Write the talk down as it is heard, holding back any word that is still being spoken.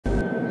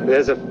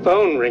There's a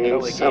phone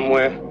ringing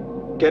somewhere.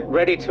 Get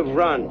ready to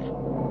run.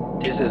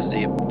 This is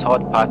the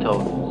third part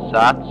of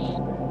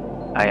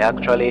zsasz. I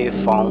actually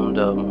found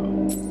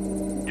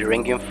the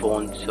ringing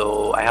phone,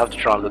 so I have to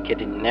try and locate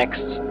the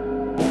next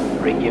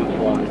ringing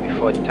phone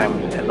before the time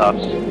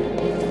elapses.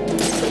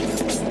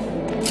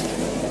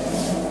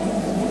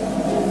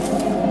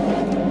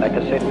 Like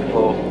I said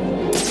before,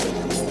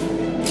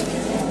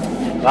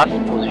 last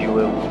suppose you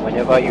will,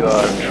 whenever you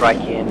are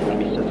tracking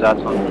Mr.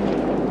 zsasz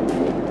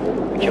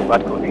with your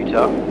bad computer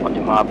on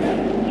the map,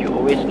 you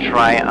always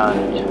try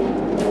and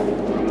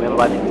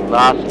remember the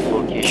last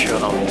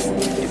location of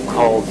the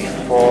call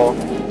before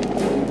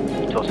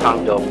it was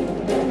hung up.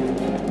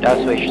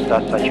 That's where you should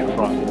start searching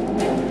from.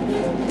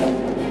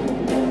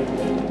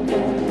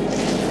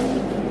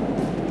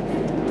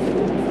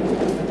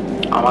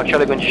 I'm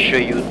actually going to show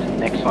you the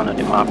next one on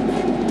the map.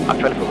 I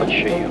actually forgot to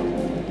show you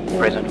the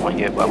present one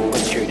here, but I'm going to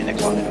show you the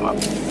next one on the map.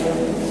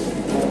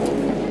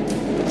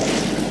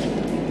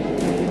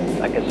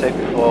 Like I said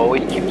before,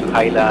 always keep to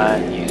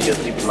highland, use your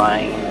zip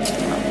line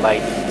and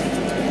flight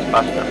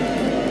faster.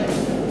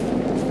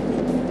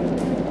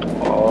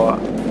 Or,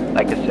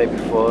 like I said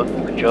before,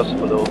 you could just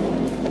follow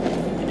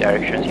the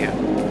directions here.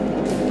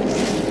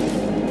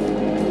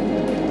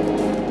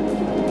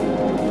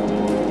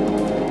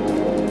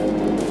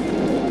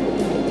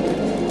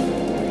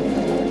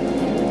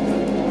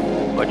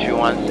 Battery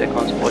 1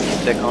 seconds, 40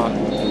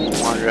 seconds,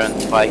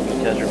 105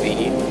 meters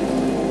remaining.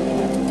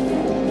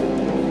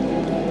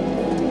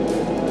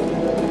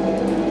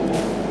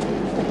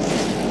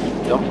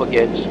 Don't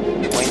forget,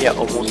 when they are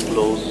almost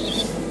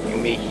close, you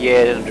may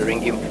hear the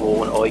ringing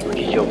phone, or you could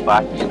use your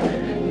bat,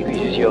 you could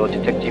use your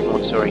detective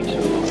mode, sorry,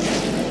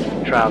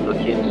 to try and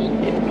locate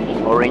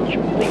an orange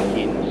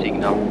blinking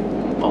signal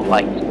or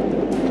light.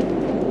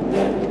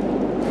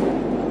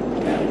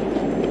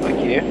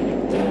 Okay,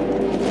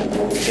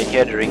 you can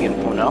hear the ringing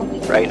phone now,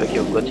 right? Okay,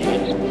 we've got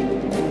it.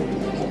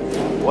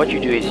 What you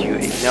do is you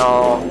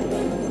ignore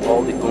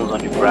all the guns on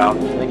the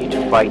ground. You don't need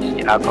to fight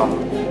the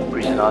arkham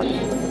prisoners.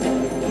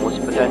 Most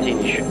important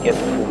thing, you should get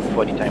the phone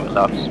before the time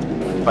elapses.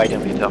 Fight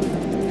them later.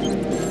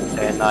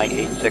 10, 9,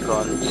 8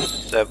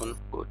 seconds, 7,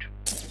 good.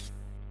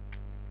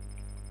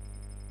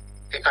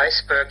 The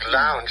iceberg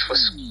lounge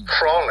was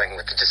crawling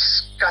with the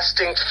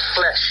disgusting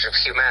flesh of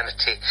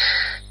humanity.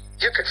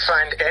 You could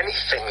find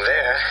anything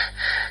there,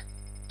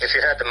 if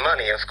you had the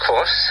money, of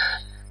course.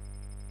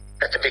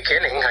 At the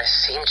beginning, I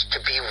seemed to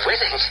be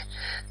winning.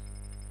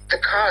 The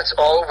cards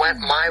all went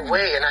my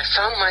way, and I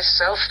found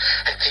myself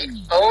at the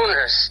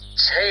owner's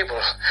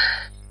table.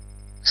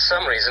 For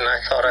some reason I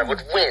thought I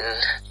would win,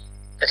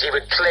 that he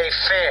would play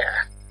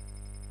fair.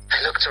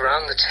 I looked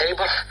around the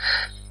table.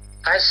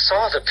 I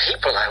saw the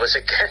people I was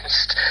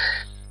against.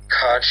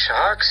 Card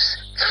sharks,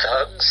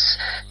 thugs,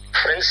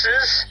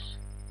 princes,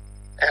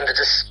 and the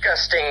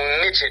disgusting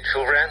midget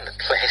who ran the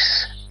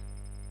place.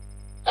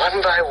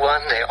 One by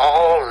one, they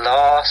all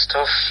lost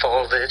or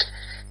folded.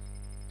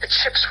 The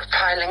chips were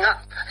piling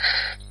up,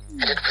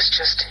 and it was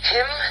just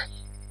him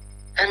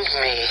and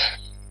me.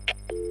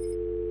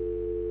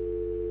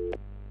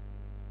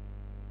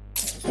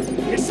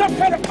 There's some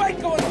kind of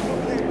fight going on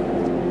over there.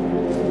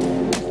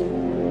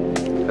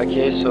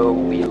 Okay, so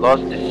we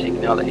lost the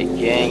signal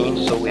again,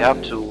 so we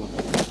have to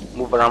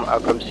move around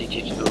Arkham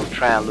City to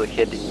try and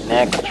locate the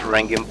next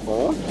ringing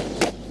phone.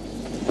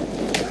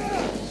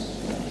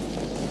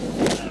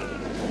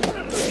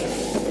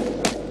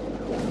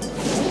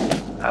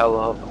 I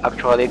will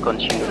actually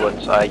continue,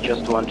 but I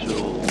just want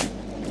to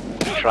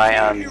try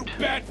and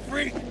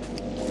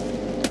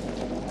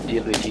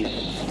deal with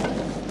these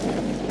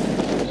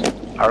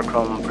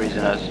Arkham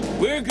prisoners.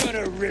 We're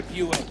gonna rip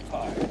you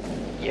apart.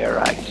 Yeah,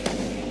 right.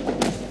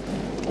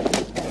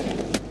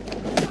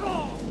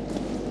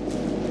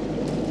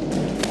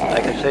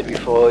 Like I said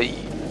before,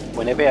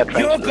 whenever you're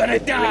trying to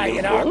locate the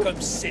ringing phone,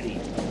 Arkham City.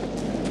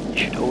 you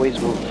should always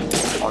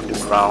move on the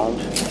ground.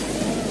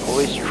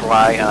 Always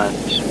try and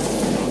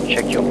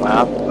check your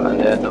map, and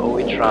then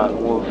always try and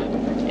move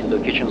in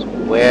locations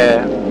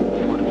where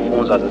the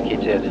phones are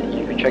located.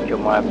 If you check your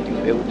map,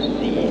 you'll be able to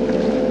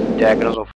see diagrams of